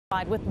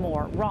With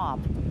more,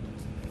 Rob.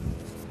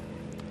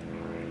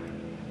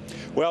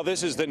 Well,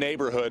 this is the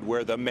neighborhood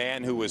where the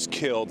man who was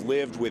killed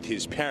lived with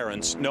his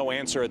parents. No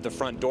answer at the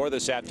front door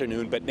this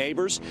afternoon, but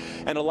neighbors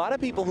and a lot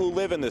of people who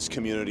live in this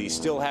community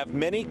still have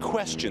many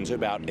questions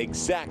about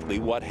exactly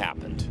what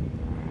happened.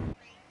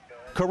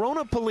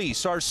 Corona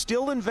police are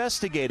still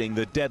investigating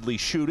the deadly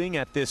shooting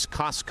at this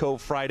Costco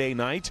Friday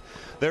night.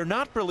 They're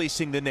not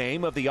releasing the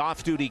name of the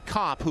off-duty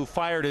cop who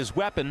fired his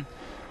weapon,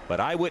 but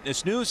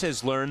Eyewitness News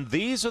has learned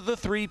these are the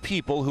three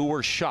people who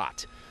were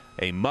shot.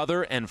 A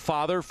mother and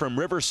father from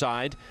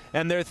Riverside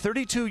and their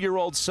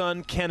 32-year-old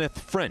son, Kenneth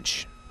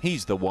French.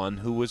 He's the one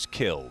who was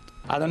killed.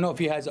 I don't know if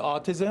he has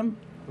autism,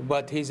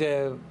 but he's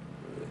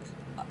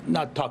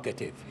not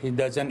talkative. He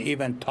doesn't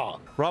even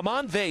talk.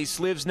 Ramon Vase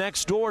lives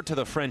next door to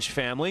the French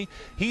family.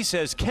 He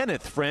says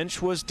Kenneth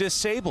French was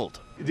disabled.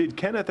 Did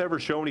Kenneth ever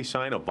show any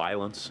sign of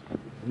violence?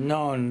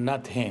 No,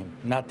 not him.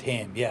 Not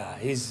him. Yeah,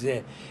 he's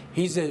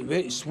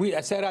very sweet.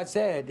 I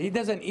said, he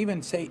doesn't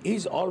even say.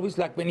 He's always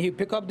like when he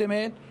pick up the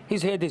mail,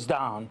 his head is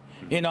down.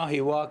 You know, he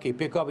walk, he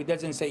pick up. He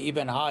doesn't say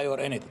even hi or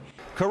anything.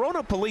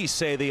 Corona police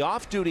say the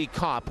off-duty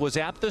cop was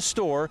at the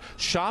store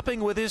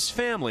shopping with his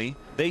family.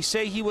 They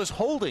say he was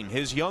holding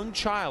his young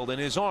child in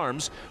his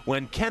arms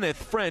when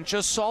Kenneth French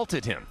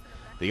assaulted him.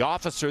 The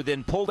officer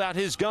then pulled out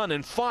his gun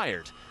and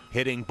fired,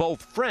 hitting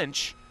both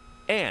French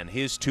and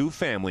his two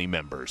family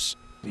members.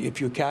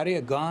 If you carry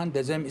a gun,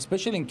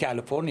 especially in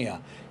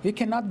California, you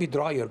cannot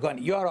withdraw your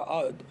gun. You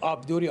are an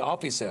off-duty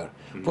officer,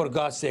 for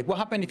God's sake. What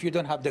happens if you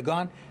don't have the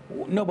gun?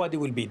 Nobody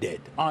will be dead,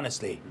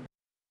 honestly.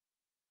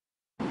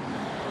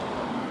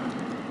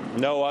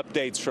 No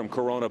updates from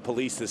Corona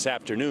police this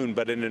afternoon,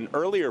 but in an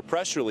earlier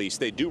press release,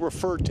 they do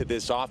refer to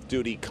this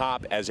off-duty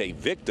cop as a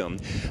victim.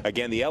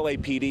 Again, the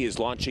LAPD is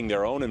launching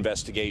their own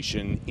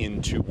investigation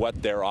into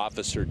what their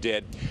officer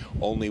did.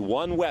 Only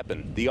one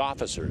weapon, the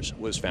officer's,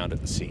 was found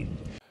at the scene.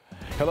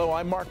 Hello,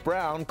 I'm Mark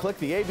Brown. Click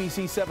the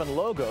ABC7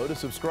 logo to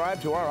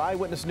subscribe to our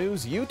Eyewitness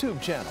News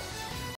YouTube channel.